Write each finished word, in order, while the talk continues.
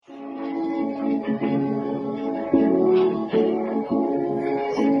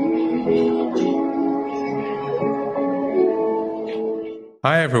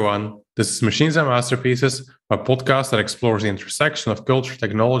Hi, everyone. This is Machines and Masterpieces, a podcast that explores the intersection of culture,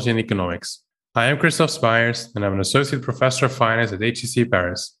 technology, and economics. I am Christoph Spires, and I'm an associate professor of finance at HEC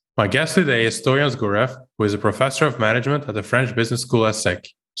Paris. My guest today is Stoyan Zgurev, who is a professor of management at the French Business School ESSEC.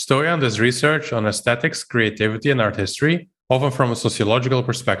 Stoyan does research on aesthetics, creativity, and art history, often from a sociological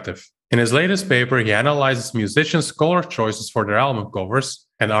perspective. In his latest paper, he analyzes musicians' color choices for their album covers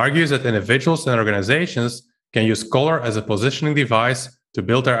and argues that individuals and organizations can use color as a positioning device to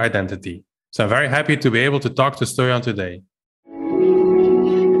build their identity. So I'm very happy to be able to talk to Stoyan today.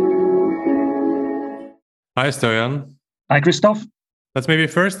 Hi, Stoyan. Hi, Christoph. Let's maybe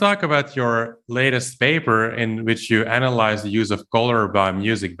first talk about your latest paper in which you analyze the use of color by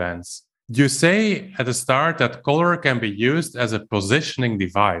music bands. You say at the start that color can be used as a positioning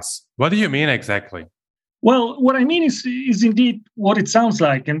device. What do you mean exactly? Well, what I mean is indeed what it sounds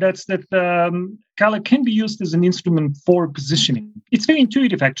like, and that's that color can be used as an instrument for positioning. It's very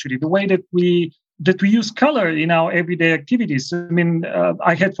intuitive, actually, the way that we use color in our everyday activities. I mean,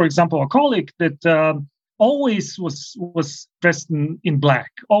 I had, for example, a colleague that always was dressed in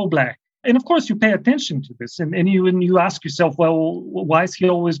black, all black. And of course, you pay attention to this, and you ask yourself, well, why is he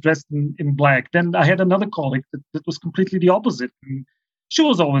always dressed in black? Then I had another colleague that was completely the opposite. She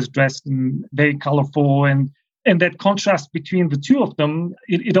was always dressed in very colorful, and that contrast between the two of them,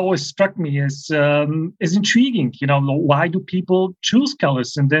 it always struck me as intriguing. You know, why do people choose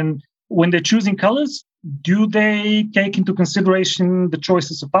colors? And then when they're choosing colors, do they take into consideration the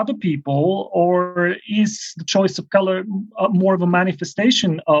choices of other people, or is the choice of color more of a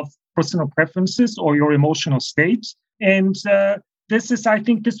manifestation of personal preferences or your emotional state? And I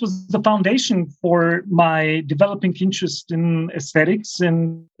think this was the foundation for my developing interest in aesthetics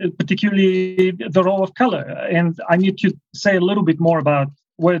and particularly the role of color. And I need to say a little bit more about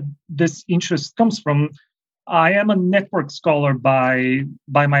where this interest comes from. I am a network scholar by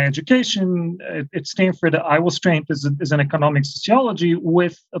my education. At Stanford, I was trained as an economic sociology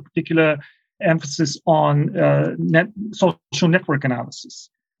with a particular emphasis on social network analysis.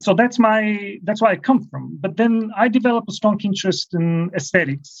 So that's where I come from. But then I developed a strong interest in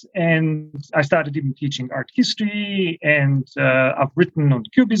aesthetics, and I started even teaching art history, and I've written on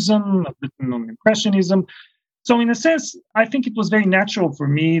Cubism, I've written on Impressionism. So in a sense, I think it was very natural for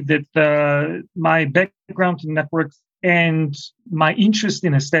me that my background in networks and my interest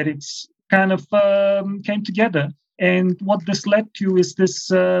in aesthetics kind of came together. And what this led to is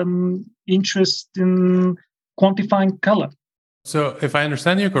this interest in quantifying color. So if I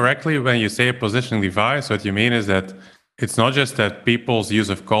understand you correctly, when you say a positioning device, what you mean is that it's not just that people's use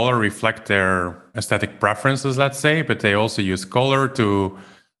of color reflect their aesthetic preferences, let's say, but they also use color to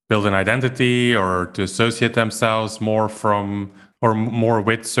build an identity or to associate themselves more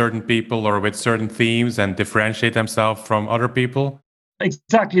with certain people or with certain themes and differentiate themselves from other people.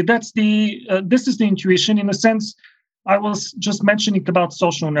 Exactly. This is the intuition. In a sense, I was just mentioning about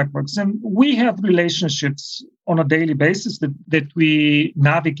social networks, and we have relationships on a daily basis that we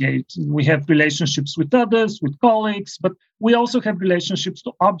navigate. We have relationships with others, with colleagues, but we also have relationships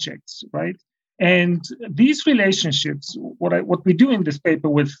to objects, right? And these relationships, what we do in this paper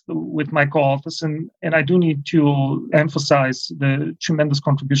with my co-authors, and I do need to emphasize the tremendous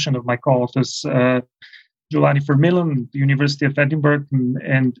contribution of my co-authors, Giovanni Vermeulen, the University of Edinburgh,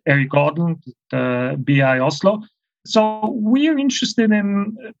 and Eric Gordon, the BI Oslo. So we are interested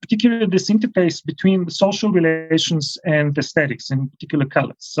in particularly this interface between the social relations and aesthetics, in particular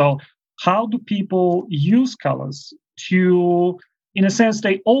colors. So how do people use colors to, in a sense,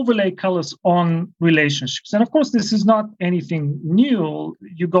 they overlay colors on relationships? And of course, this is not anything new.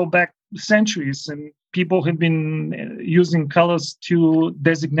 You go back centuries and people have been using colors to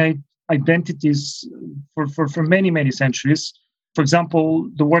designate identities for many, many centuries. For example,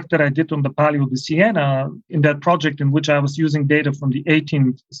 the work that I did on the Palio di Siena, in that project in which I was using data from the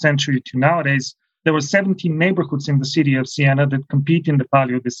 18th century to nowadays, there were 17 neighborhoods in the city of Siena that compete in the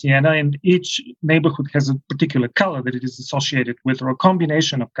Palio di Siena, and each neighborhood has a particular color that it is associated with, or a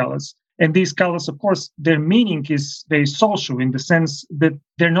combination of colors. And these colors, of course, their meaning is very social in the sense that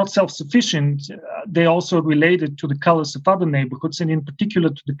they're not self-sufficient. They're also related to the colors of other neighborhoods, and in particular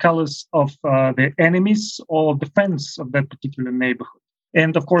to the colors of their enemies or the friends of that particular neighborhood.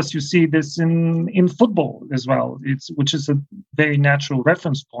 And of course, you see this in football as well, which is a very natural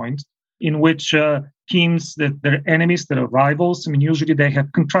reference point in which teams that they're enemies, that are rivals, I mean, usually they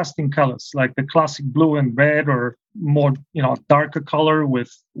have contrasting colors, like the classic blue and red, or more, darker color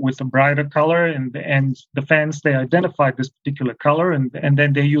with a brighter color, and the fans, they identify this particular color, and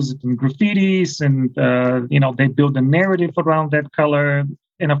then they use it in graffitis, and they build a narrative around that color.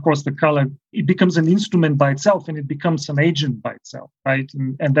 And of course, the color, it becomes an instrument by itself and it becomes an agent by itself, right?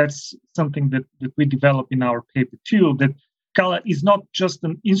 And that's something that we develop in our paper too, that color is not just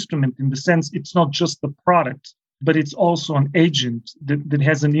an instrument in the sense it's not just the product, but it's also an agent that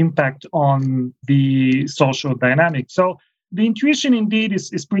has an impact on the social dynamic. So the intuition indeed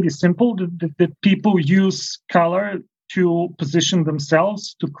is pretty simple, that people use color to position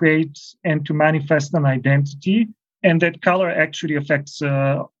themselves, to create and to manifest an identity, and that color actually affects,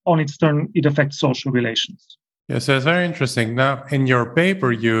 on its turn, it affects social relations. Yeah, so it's very interesting. Now, in your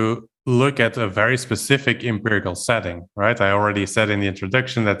paper, you look at a very specific empirical setting, right? I already said in the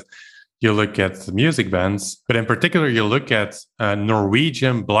introduction that you look at music bands, but in particular, you look at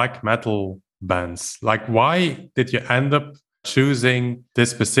Norwegian black metal bands. Like, why did you end up choosing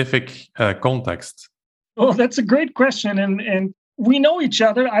this specific context? Well, that's a great question. And we know each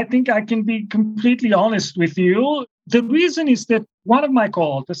other. I think I can be completely honest with you. The reason is that one of my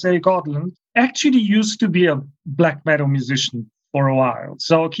co-authors, Erik Odland, actually used to be a black metal musician for a while.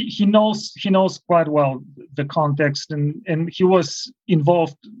 So he knows quite well the context, and he was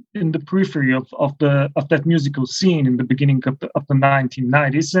involved in the periphery of that musical scene in the beginning of the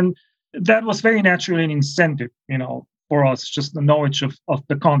 1990s. And that was very naturally an incentive, for us, just the knowledge of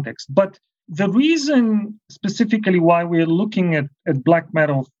the context. But the reason specifically why we're looking at black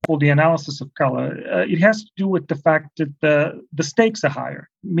metal for the analysis of color, it has to do with the fact that the stakes are higher,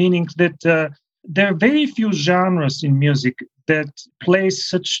 meaning that there are very few genres in music that place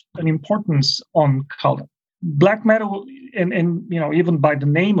such an importance on color. Black metal, and even by the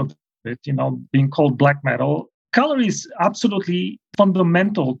name of it, being called black metal, color is absolutely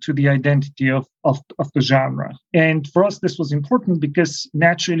fundamental to the identity of the genre. And for us, this was important because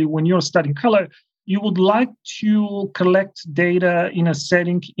naturally, when you're studying color, you would like to collect data in a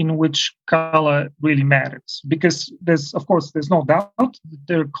setting in which color really matters. Because there's no doubt that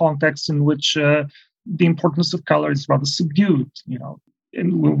there are contexts in which the importance of color is rather subdued.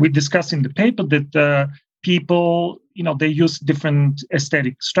 And we discuss in the paper that people, they use different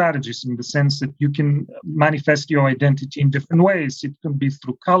aesthetic strategies in the sense that you can manifest your identity in different ways. It can be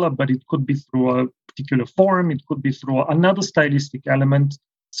through color, but it could be through a particular form. It could be through another stylistic element.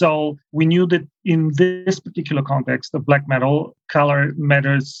 So we knew that in this particular context of black metal, color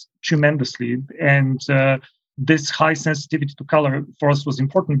matters tremendously. And this high sensitivity to color for us was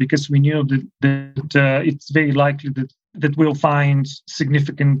important because we knew that it's very likely that we'll find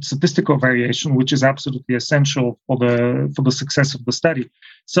significant statistical variation, which is absolutely essential for the success of the study.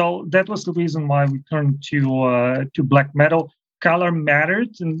 So that was the reason why we turned to black metal. Color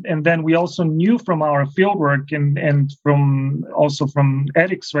mattered, and then we also knew from our fieldwork and from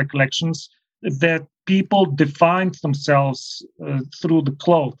Erik's recollections that people defined themselves through the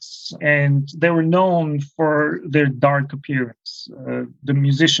clothes, and they were known for their dark appearance. The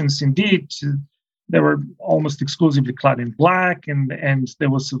musicians, indeed, they were almost exclusively clad in black, and there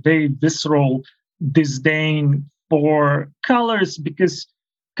was a very visceral disdain for colors because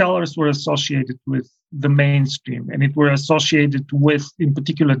colors were associated with the mainstream, and it were associated with, in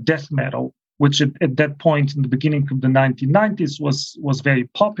particular, death metal, which at that point in the beginning of the 1990s was very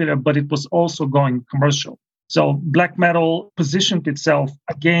popular, but it was also going commercial. So black metal positioned itself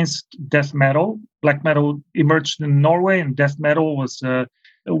against death metal. Black metal emerged in Norway, and death metal was a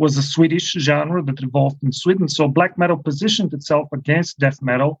Swedish genre that evolved in Sweden. So black metal positioned itself against death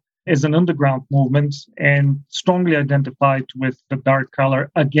metal as an underground movement and strongly identified with the dark color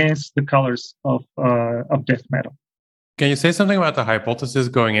against the colors of death metal. Can you say something about the hypothesis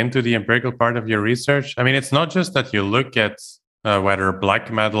going into the empirical part of your research? I mean, it's not just that you look at whether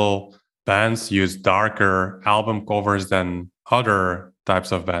black metal bands use darker album covers than other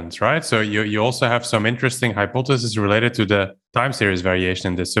types of bands, right? So you also have some interesting hypotheses related to the time series variation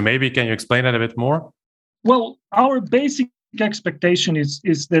in this. So maybe can you explain that a bit more? Well, our basic expectation is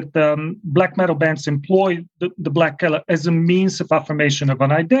that black metal bands employ the black color as a means of affirmation of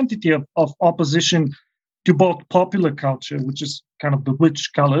an identity of opposition to both popular culture, which is kind of the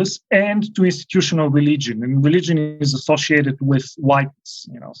rich colors, and to institutional religion. And religion is associated with whiteness,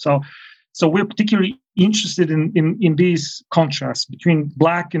 So we're particularly interested in these contrasts between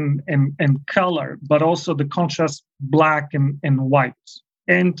black and color, but also the contrast black and white.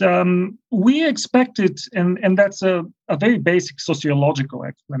 And we expected, and that's a very basic sociological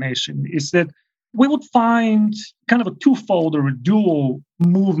explanation, is that we would find kind of a twofold or a dual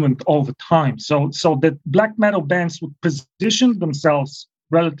movement over time. So that black metal bands would position themselves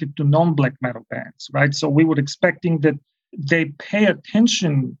relative to non-black metal bands, right? So we were expecting that they pay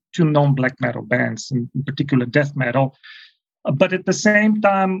attention to non-black metal bands, in particular death metal, But at the same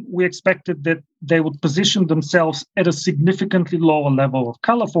time, we expected that they would position themselves at a significantly lower level of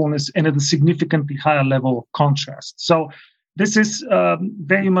colorfulness and at a significantly higher level of contrast. So this is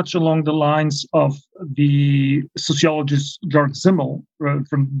very much along the lines of the sociologist Georg Simmel from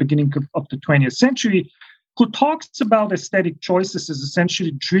the beginning of the 20th century, who talks about aesthetic choices as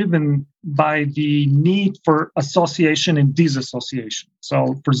essentially driven by the need for association and disassociation.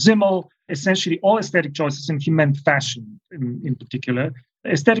 So for Simmel, essentially all aesthetic choices, and he meant fashion in particular,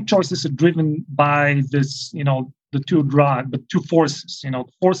 aesthetic choices are driven by this, the two forces, the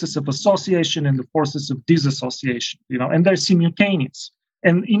forces of association and the forces of disassociation, and they're simultaneous.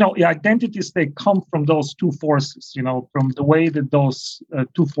 And, identities, they come from those two forces, from the way that those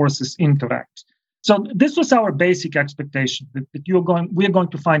two forces interact. So this was our basic expectation, that we're going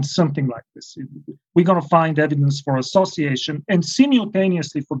to find something like this. We're going to find evidence for association and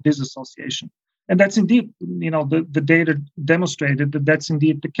simultaneously for disassociation. And that's indeed, the data demonstrated that that's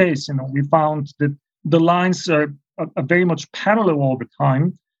indeed the case. We found that the lines are very much parallel all the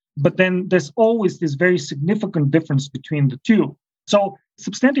time, but then there's always this very significant difference between the two. So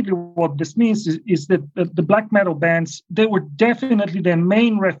substantively, what this means is that the black metal bands, they were definitely their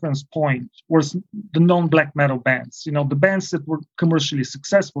main reference point was the non-black metal bands, the bands that were commercially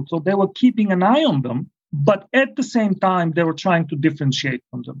successful. So they were keeping an eye on them, but at the same time, they were trying to differentiate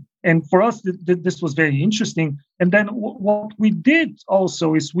from them. And for us, this was very interesting. And then what we did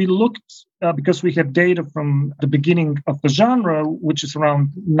also is we looked, because we have data from the beginning of the genre, which is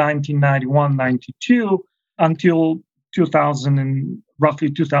around 1991, 92, until 2000 and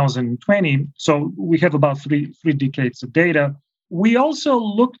roughly 2020. So we have about three decades of data. We also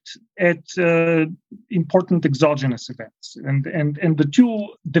looked at important exogenous events, and the two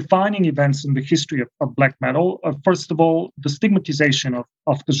defining events in the history of black metal are, first of all, the stigmatization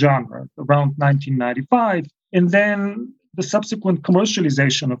of the genre around 1995, and then the subsequent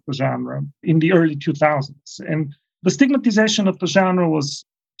commercialization of the genre in the early 2000s. And the stigmatization of the genre was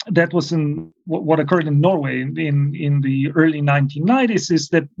in what occurred in Norway in the early 1990s, is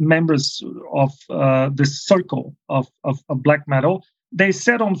that members of this circle of black metal, they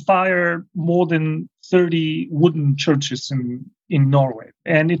set on fire more than 30 wooden churches in Norway.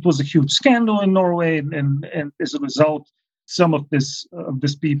 And it was a huge scandal in Norway. And as a result, some of these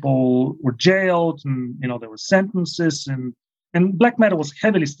people were jailed, and there were sentences, and black metal was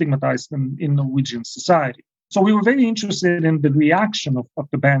heavily stigmatized in Norwegian society. So we were very interested in the reaction of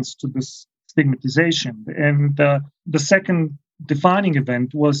the bands to this stigmatization. And the second defining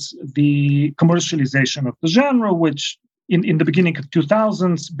event was the commercialization of the genre, which in the beginning of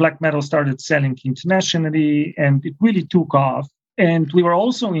 2000s, black metal started selling internationally, and it really took off. And we were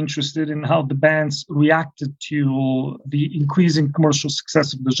also interested in how the bands reacted to the increasing commercial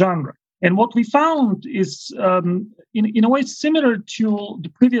success of the genre. And what we found is, in a way, similar to the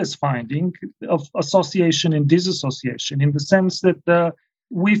previous finding of association and disassociation, in the sense that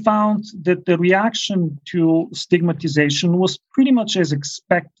we found that the reaction to stigmatization was pretty much as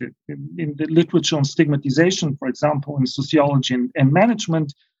expected. In the literature on stigmatization, for example, in sociology and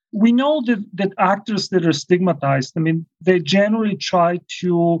management, we know that actors that are stigmatized, they generally try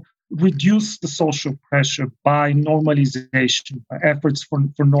to reduce the social pressure by normalization, by efforts for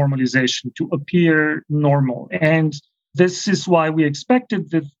normalization to appear normal. And this is why we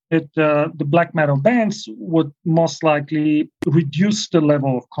expected that the black metal bands would most likely reduce the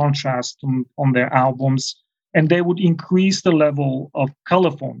level of contrast on their albums, and they would increase the level of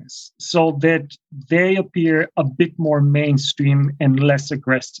colorfulness so that they appear a bit more mainstream and less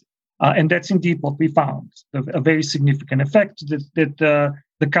aggressive. And that's indeed what we found, a very significant effect that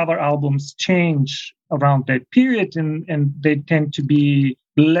the cover albums change around that period, and they tend to be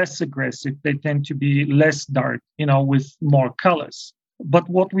less aggressive. They tend to be less dark, with more colors. But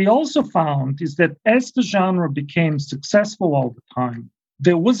what we also found is that as the genre became successful all the time,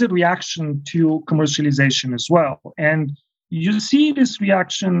 there was a reaction to commercialization as well. And you see this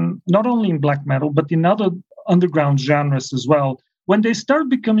reaction not only in black metal, but in other underground genres as well. When they start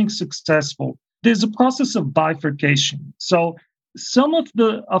becoming successful, there's a process of bifurcation. So some of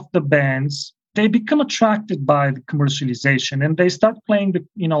the bands, they become attracted by the commercialization, and they start playing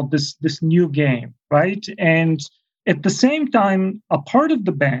this new game, right? And at the same time, a part of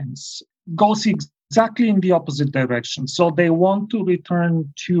the bands goes exactly in the opposite direction. So they want to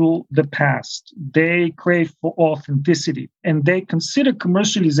return to the past. They crave for authenticity, and they consider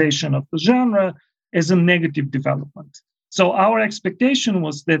commercialization of the genre as a negative development. So our expectation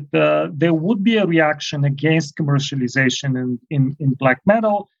was that there would be a reaction against commercialization in black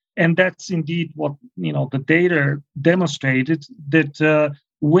metal. And that's indeed what the data demonstrated, that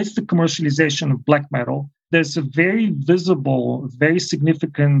with the commercialization of black metal, there's a very visible, very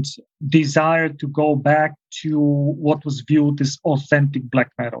significant desire to go back to what was viewed as authentic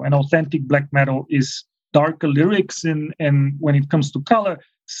black metal. And authentic black metal is darker lyrics, and when it comes to color,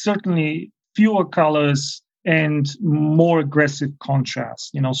 certainly fewer colors and more aggressive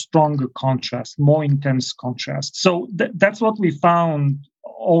contrast, stronger contrast, more intense contrast. So that's what we found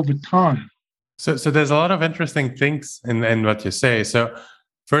over time. So there's a lot of interesting things in what you say. So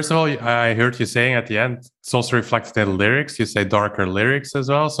first of all, I heard you saying at the end, it's also reflected in the lyrics. You say darker lyrics as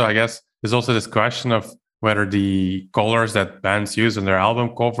well. So I guess there's also this question of whether the colors that bands use in their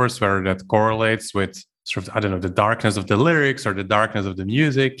album covers, whether that correlates with sort of, I don't know, the darkness of the lyrics or the darkness of the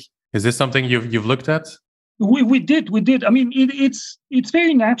music. Is this something you've looked at? We did. I mean, it's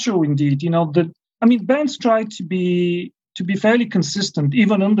very natural indeed. Bands try to be fairly consistent,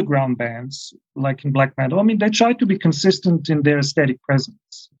 even underground bands like in black metal. I mean, they try to be consistent in their aesthetic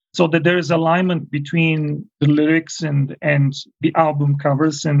presence, so that there is alignment between the lyrics and the album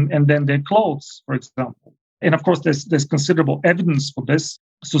covers and then their clothes, for example. And of course, there's considerable evidence for this.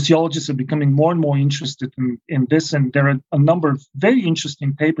 Sociologists are becoming more and more interested in this, and there are a number of very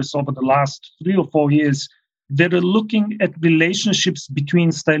interesting papers over the last 3 or 4 years that are looking at relationships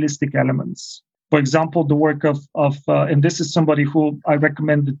between stylistic elements. For example, the work of and this is somebody who I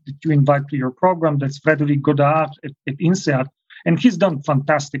recommended that you invite to your program, that's Frédéric Godard at INSEAD. And he's done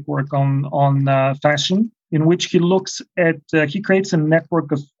fantastic work on fashion, in which he looks at, he creates a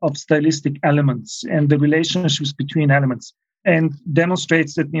network of stylistic elements and the relationships between elements, and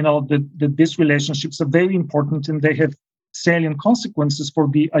demonstrates that, that these relationships are very important and they have salient consequences for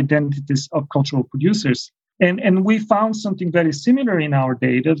the identities of cultural producers. And we found something very similar in our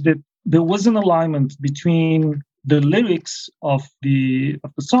data, that there was an alignment between the lyrics of the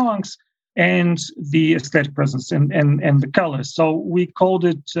songs and the aesthetic presence and the colors. So we called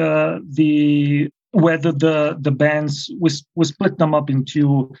it whether the bands, we split them up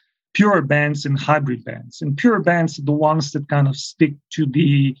into pure bands and hybrid bands. And pure bands are the ones that kind of stick to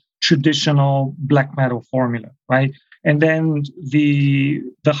the traditional black metal formula, right? And then the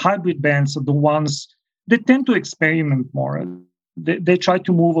hybrid bands are the ones that tend to experiment more. They try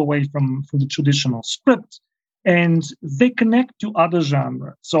to move away from the traditional script, and they connect to other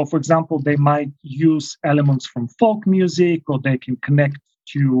genres. So, for example, they might use elements from folk music, or they can connect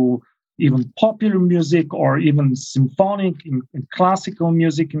to even popular music, or even symphonic and classical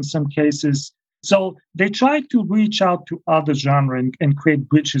music in some cases. So they try to reach out to other genres and create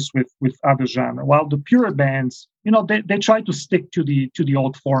bridges with other genres. While the pure bands, they try to stick to the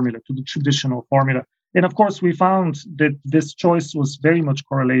old formula, to the traditional formula. And of course, we found that this choice was very much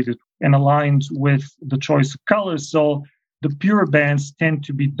correlated and aligned with the choice of colors. So the pure bands tend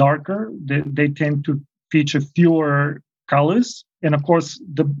to be darker. They tend to feature fewer colors. And of course,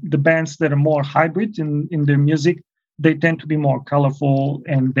 the bands that are more hybrid in their music, they tend to be more colorful,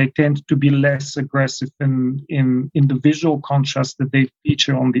 and they tend to be less aggressive in the visual contrast that they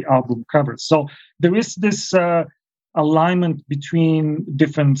feature on the album covers. So there is this alignment between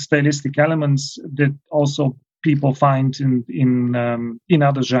different stylistic elements that also people find in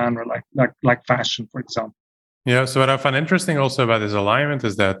other genres, like fashion, for example. Yeah. So what I find interesting also about this alignment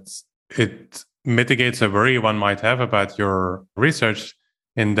is that it mitigates a worry one might have about your research,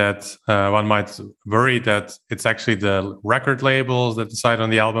 in that one might worry that it's actually the record labels that decide on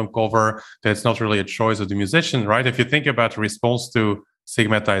the album cover, that it's not really a choice of the musician, right? If you think about the response to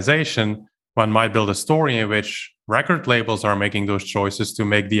stigmatization, one might build a story in which record labels are making those choices to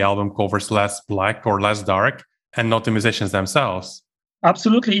make the album covers less black or less dark, and not the musicians themselves.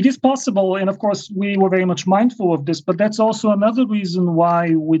 Absolutely. It is possible. And of course, we were very much mindful of this, but that's also another reason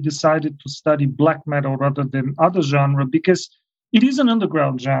why we decided to study black metal rather than other genre, because it is an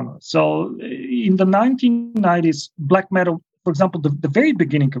underground genre. So in the 1990s, black metal, for example, the very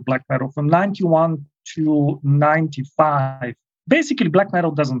beginning of black metal, from 91 to 95, basically black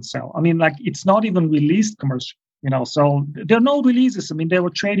metal doesn't sell. I mean, it's not even released commercially, so there are no releases. I mean, they were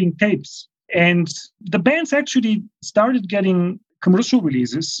trading tapes. And the bands actually started getting commercial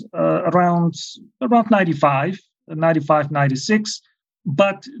releases around 95, 96,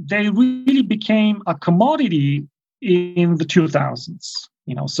 but they really became a commodity in the 2000s.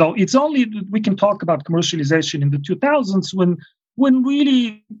 So it's only, we can talk about commercialization in the 2000s when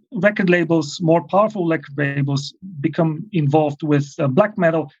really record labels, more powerful record labels, become involved with black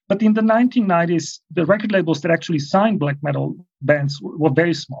metal. But in the 1990s, the record labels that actually signed black metal bands were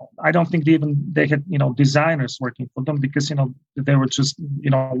very small. I don't think they had designers working for them, because they were just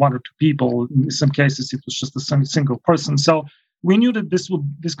 1 or 2 people. In some cases, it was just a single person. So we knew that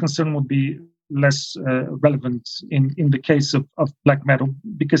this concern would be less relevant in the case of black metal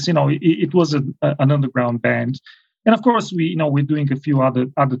because it was an underground band. And of course, we're doing a few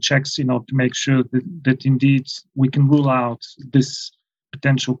other checks, to make sure that indeed we can rule out this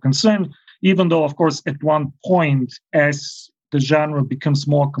potential concern. Even though, of course, at one point, as the genre becomes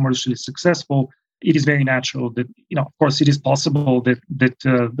more commercially successful, it is very natural that, of course, it is possible that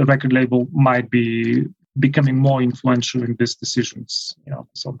the record label might be becoming more influential in these decisions.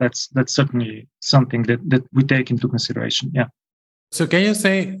 So that's certainly something that we take into consideration. Yeah. So can you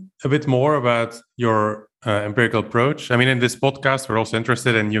say a bit more about your empirical approach? I mean, in this podcast, we're also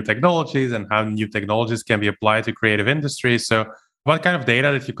interested in new technologies and how new technologies can be applied to creative industries. So what kind of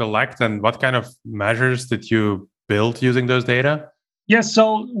data did you collect and what kind of measures did you build using those data? Yes,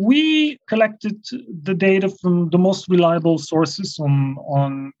 so we collected the data from the most reliable sources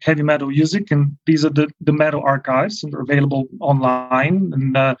on heavy metal music, and these are the metal archives, and they're available online.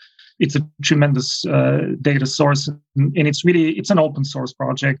 And it's a tremendous data source, and it's an open source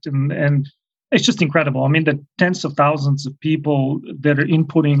project, and it's just incredible. I mean, the tens of thousands of people that are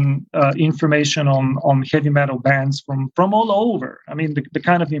inputting information on heavy metal bands from all over. I mean, the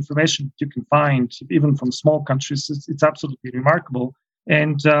kind of information you can find, even from small countries, it's absolutely remarkable.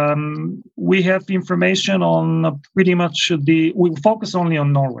 And we have information on pretty much we focus only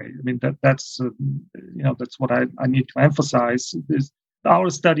on Norway. I mean, that's what I need to emphasize.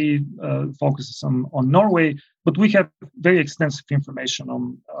 Our study focuses on Norway, but we have very extensive information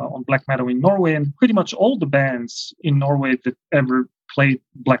on black metal in Norway, and pretty much all the bands in Norway that ever played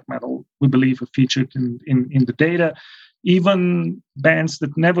black metal, we believe, are featured in the data. Even bands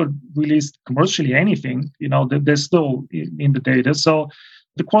that never released commercially anything, they're still in the data. So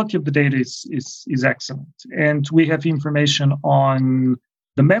the quality of the data is excellent. And we have information on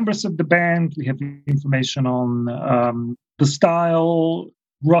the members of the band. We have information on the style,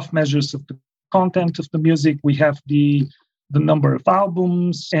 rough measures of the content of the music. We have the number of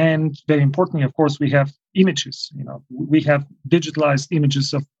albums. And very importantly, of course, we have images. We have digitalized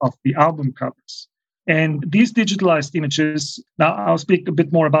images of the album covers. And these digitalized images, now I'll speak a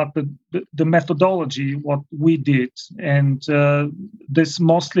bit more about the methodology, what we did. And this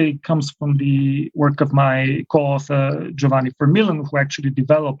mostly comes from the work of my co-author, Giovanni Vermeulen, who actually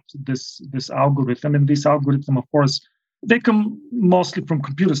developed this algorithm. And this algorithm, of course, they come mostly from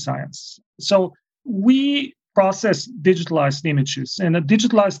computer science. So we process digitalized images, and a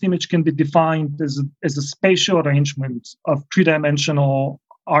digitalized image can be defined as a spatial arrangement of three-dimensional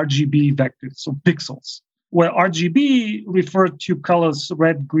RGB vectors, so pixels, where RGB refer to colors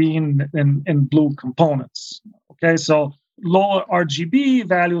red, green, and blue components. Okay, so lower RGB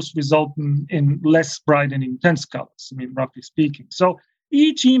values result in less bright and intense colors, roughly speaking. So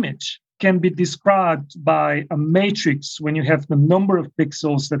each image can be described by a matrix when you have the number of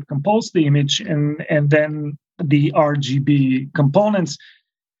pixels that compose the image and then the RGB components.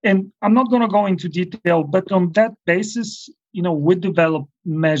 And I'm not going to go into detail, but on that basis, we develop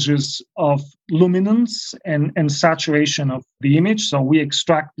measures of luminance and saturation of the image. So we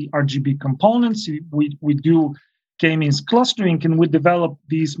extract the RGB components. We do K-means clustering, and we develop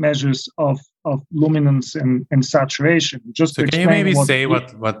these measures of luminance and saturation. So can you maybe say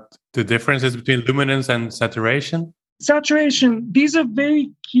what the difference is between luminance and saturation? Saturation, these are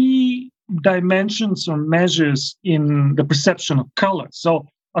very key dimensions or measures in the perception of color. So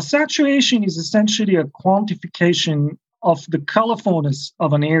a saturation is essentially a quantification of the colorfulness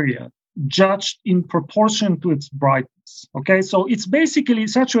of an area judged in proportion to its brightness. Okay, so it's basically,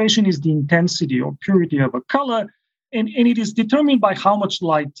 saturation is the intensity or purity of a color, and it is determined by how much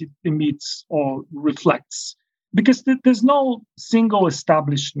light it emits or reflects, because there's no single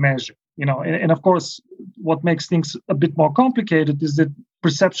established measure. And of course, what makes things a bit more complicated is that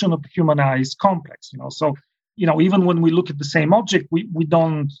perception of the human eye is complex. So even when we look at the same object, we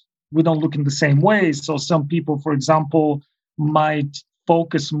don't look in the same way. So some people, for example, might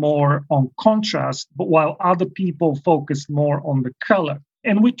focus more on contrast, but while other people focus more on the color.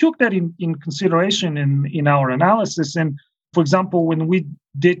 And we took that in consideration in our analysis. And for example, when we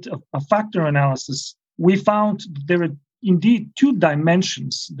did a factor analysis, we found there are indeed two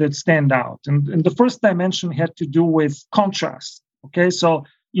dimensions that stand out. And the first dimension had to do with contrast. Okay, so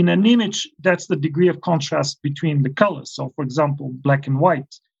in an image, that's the degree of contrast between the colors. So for example, black and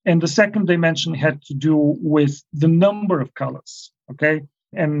white. And the second dimension had to do with the number of colors. Okay,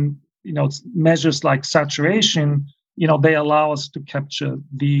 and measures like saturation, they allow us to capture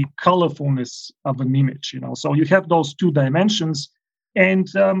the colorfulness of an image. So you have those two dimensions, and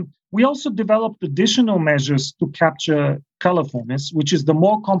we also developed additional measures to capture colorfulness, which is the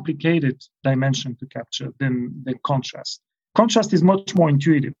more complicated dimension to capture than contrast. Contrast is much more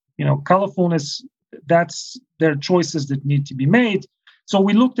intuitive. Colorfulness, that's their choices that need to be made. So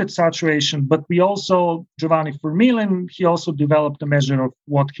we looked at saturation, but we also, Giovanni Vermeulen, he also developed a measure of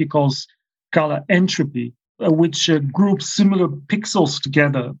what he calls color entropy, which groups similar pixels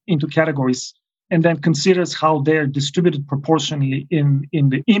together into categories and then considers how they're distributed proportionally in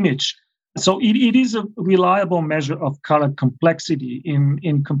the image. So it is a reliable measure of color complexity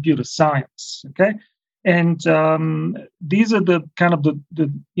in computer science. Okay, and these are the kind of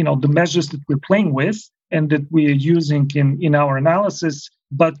the measures that we're playing with and that we are using in our analysis.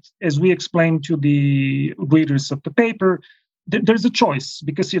 But as we explained to the readers of the paper, there's a choice,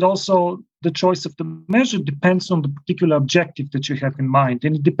 because the choice of the measure depends on the particular objective that you have in mind,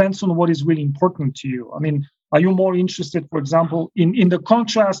 and it depends on what is really important to you. I mean, are you more interested, for example, in the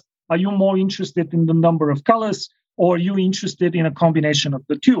contrast? Are you more interested in the number of colors, or are you interested in a combination of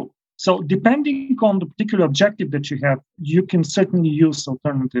the two? So depending on the particular objective that you have, you can certainly use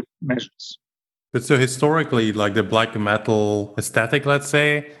alternative measures. But so historically, like the black metal aesthetic, let's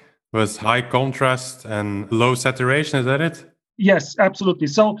say, was high contrast and low saturation. Is that it? Yes, absolutely.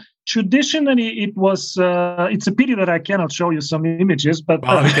 So traditionally, it was. It's a pity that I cannot show you some images, but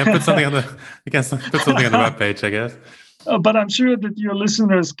we can put something on the webpage, I guess. But I'm sure that your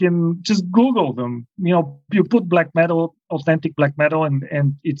listeners can just Google them. You put black metal, authentic black metal,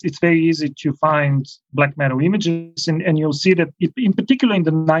 and it's very easy to find black metal images, and you'll see that in particular in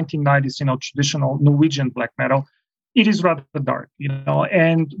the 1990s, traditional Norwegian black metal, it is rather dark,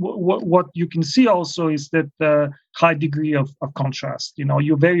 and what you can see also is that high degree of contrast.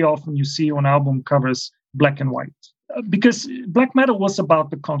 You very often you see on album covers black and white. Because black metal was about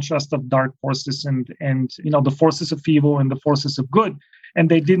the contrast of dark forces and the forces of evil and the forces of good, and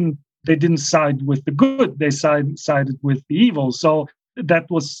they didn't side with the good, they sided with the evil. So that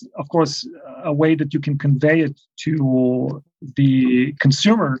was, of course, a way that you can convey it to the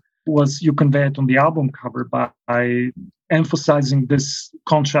consumer, was you convey it on the album cover by emphasizing this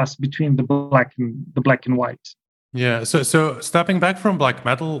contrast between the black and white. Yeah. So stepping back from black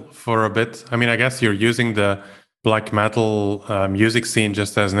metal for a bit, I mean, I guess you're using the black metal music scene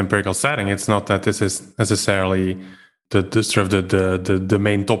just as an empirical setting. It's not that this is necessarily the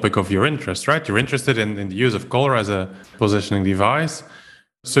main topic of your interest, right? You're interested in the use of color as a positioning device.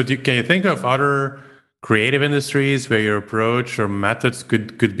 So can you think of other creative industries where your approach or methods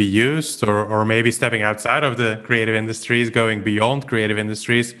could be used, or maybe stepping outside of the creative industries, going beyond creative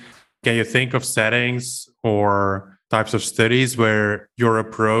industries? Can you think of settings or types of studies where your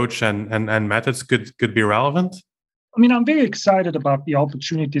approach and methods could be relevant? I mean, I'm very excited about the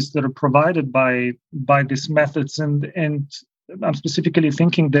opportunities that are provided by these methods, and I'm specifically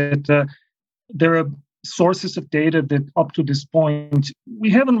thinking that there are sources of data that up to this point we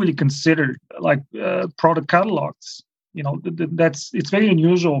haven't really considered, like product catalogs. It's very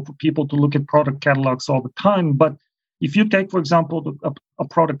unusual for people to look at product catalogs all the time. But if you take, for example, a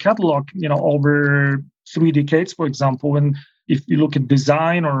product catalog, over 3 decades, for example, and if you look at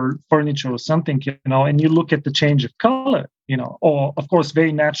design or furniture or something, and you look at the change of color, or of course,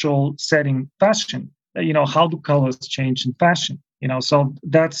 very natural setting fashion, how do colors change in fashion? So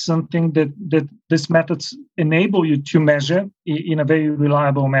that's something that these methods enable you to measure in a very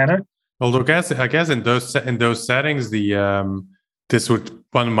reliable manner. Although I guess in those settings,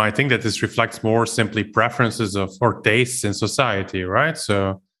 one might think that this reflects more simply preferences or tastes in society, right?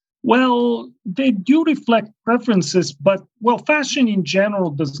 So. Well, they do reflect preferences, but fashion in general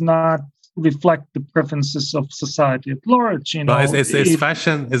does not reflect the preferences of society at large. Is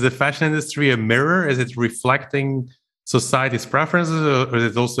the fashion industry a mirror? Is it reflecting society's preferences, or is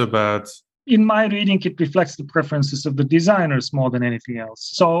it also about? In my reading, it reflects the preferences of the designers more than anything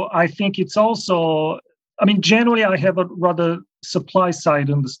else. So I think it's also. I mean, generally, I have a rather supply-side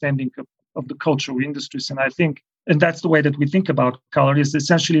understanding of the cultural industries, and I think. And that's the way that we think about color, is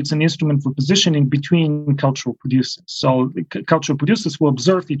essentially it's an instrument for positioning between cultural producers. So cultural producers will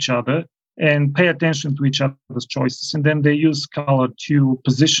observe each other and pay attention to each other's choices. And then they use color to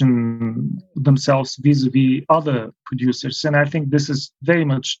position themselves vis-a-vis other producers. And I think this is very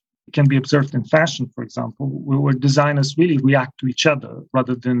much can be observed in fashion, for example, where designers really react to each other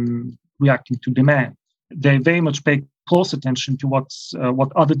rather than reacting to demand. They very much pay close attention to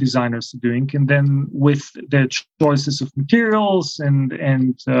what other designers are doing, and then with their choices of materials and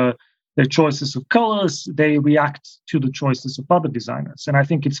their choices of colors, they react to the choices of other designers. And I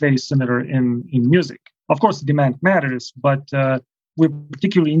think it's very similar in music. Of course, demand matters, but we're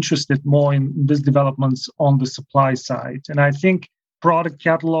particularly interested more in these developments on the supply side. And I think product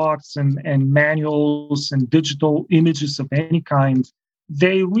catalogs and manuals and digital images of any kind,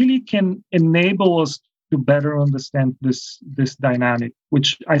 they really can enable us to better understand this dynamic,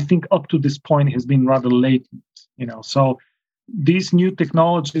 which I think up to this point has been rather latent. So these new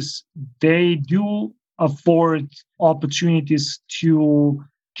technologies, they do afford opportunities to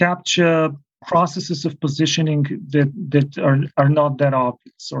capture processes of positioning that are not that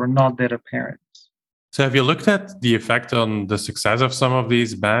obvious or not that apparent. So have you looked at the effect on the success of some of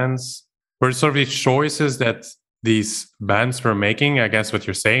these bands? Or sort of these choices that these bands were making? I guess what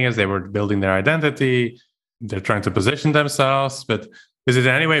you're saying is they were building their identity, they're trying to position themselves, but is it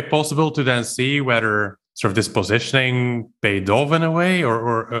in any way possible to then see whether sort of this positioning paid off in a way,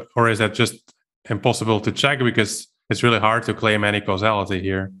 or is that just impossible to check because it's really hard to claim any causality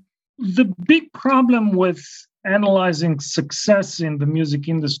here? The big problem with analyzing success in the music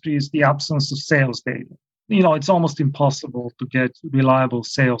industry is the absence of sales data. It's almost impossible to get reliable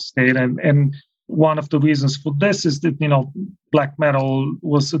sales data. And one of the reasons for this is that, black metal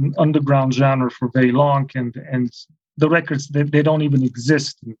was an underground genre for very long, and the records, they don't even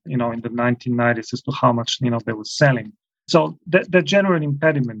exist, in the 1990s as to how much, they were selling. So the general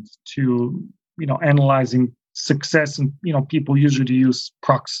impediment to, analyzing success, and, people usually use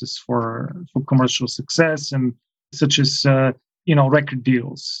proxies for commercial success, and such as, record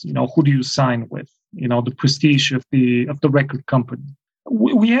deals, who do you sign with, the prestige of the record company.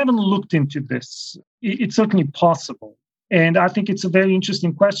 We haven't looked into this. It's certainly possible. And I think it's a very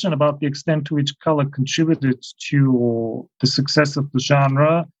interesting question about the extent to which color contributed to the success of the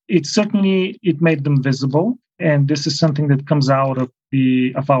genre. It made them visible. And this is something that comes out of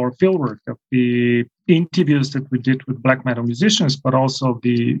our fieldwork, of the interviews that we did with black metal musicians, but also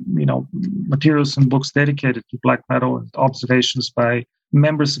the materials and books dedicated to black metal and observations by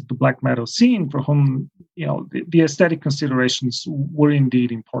members of the black metal scene for whom the aesthetic considerations were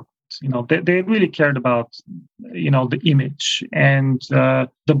indeed important. They really cared about the image, and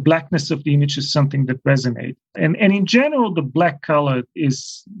the blackness of the image is something that resonates. And in general, the black color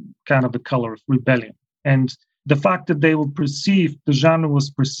is kind of the color of rebellion. And the fact that the genre was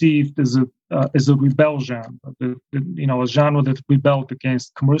perceived as a rebel genre, a genre that rebelled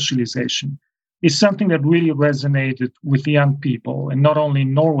against commercialization, is something that really resonated with young people, and not only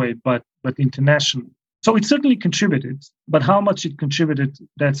in Norway, but internationally. So it certainly contributed, but how much it contributed,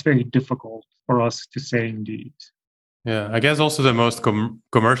 that's very difficult for us to say indeed. Yeah, I guess also the most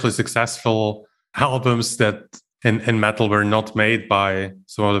commercially successful albums that in metal were not made by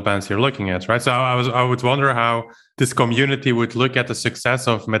some of the bands you're looking at, right? So I would wonder how this community would look at the success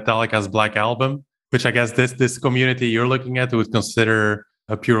of Metallica's Black Album, which I guess this community you're looking at would consider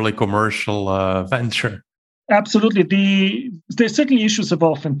a purely commercial venture. Absolutely. There's certainly issues of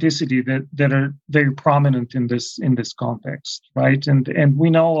authenticity that are very prominent in this context, right? And we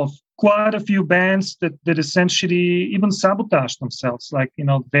know of quite a few bands that essentially even sabotage themselves. Like,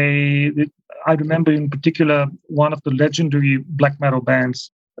 I remember in particular one of the legendary black metal bands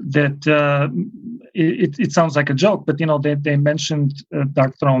that it sounds like a joke, but they mentioned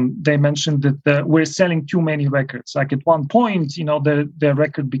Darkthrone. They mentioned that we're selling too many records. Like at one point, their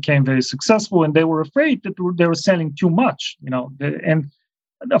record became very successful, and they were afraid that they were selling too much. And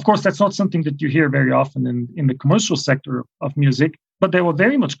of course, that's not something that you hear very often in the commercial sector of music. But they were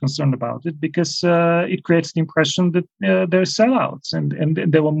very much concerned about it because it creates the impression that they're sellouts, and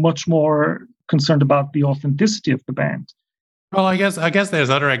they were much more concerned about the authenticity of the band. Well, I guess there's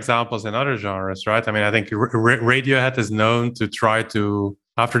other examples in other genres, right? I mean, I think Radiohead is known to try to,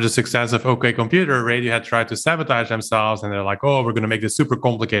 after the success of OK Computer, Radiohead tried to sabotage themselves, and they're like, oh, we're going to make this super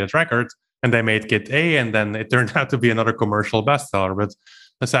complicated record. And they made Kid A, and then it turned out to be another commercial bestseller.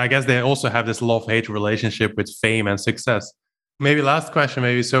 But so I guess they also have this love-hate relationship with fame and success. Maybe last question,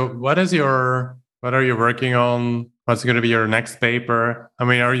 maybe. So what are you working on? What's going to be your next paper? I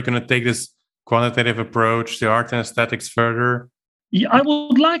mean, are you going to take this quantitative approach to art and aesthetics further? Yeah, I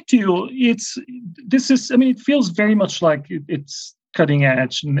would like to. It feels very much like it's cutting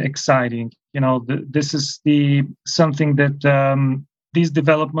edge and exciting. This is something that these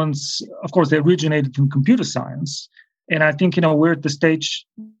developments, of course, they originated in computer science. And I think, we're at the stage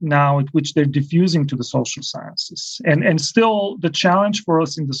now at which they're diffusing to the social sciences. And still the challenge for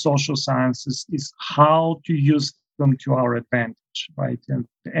us in the social sciences is how to use them to our advantage, right?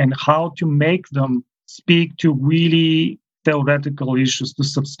 And how to make them speak to really theoretical issues, to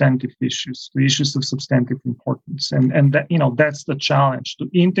substantive issues, to issues of substantive importance. And that, that's the challenge, to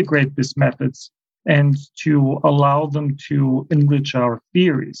integrate these methods and to allow them to enrich our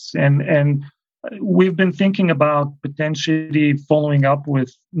theories. And we've been thinking about potentially following up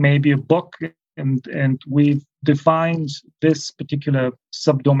with maybe a book, and we've defined this particular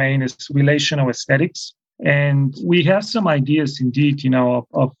subdomain as relational aesthetics. And we have some ideas indeed,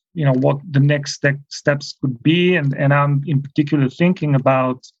 of what the next steps could be. And I'm in particular thinking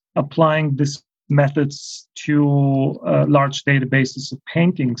about applying these methods to large databases of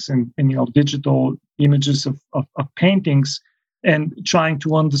paintings and digital images of paintings, and trying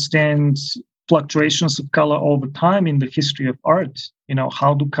to understand fluctuations of color over time in the history of art.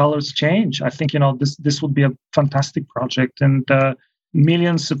 How do colors change? I think this would be a fantastic project, and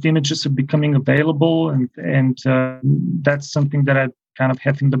millions of images are becoming available, and that's something that I kind of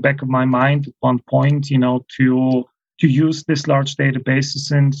have in the back of my mind at one point. To use these large databases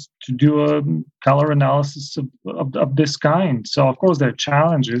and to do a color analysis of this kind. So of course there are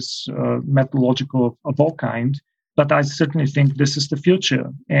challenges, methodological of all kind, but I certainly think this is the future.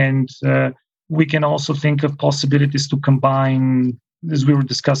 And we can also think of possibilities to combine, as we were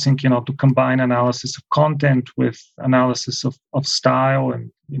discussing, to combine analysis of content with analysis of style,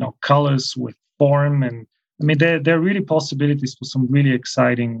 and, colors with form. And I mean, there are really possibilities for some really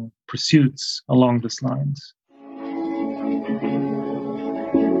exciting pursuits along these lines.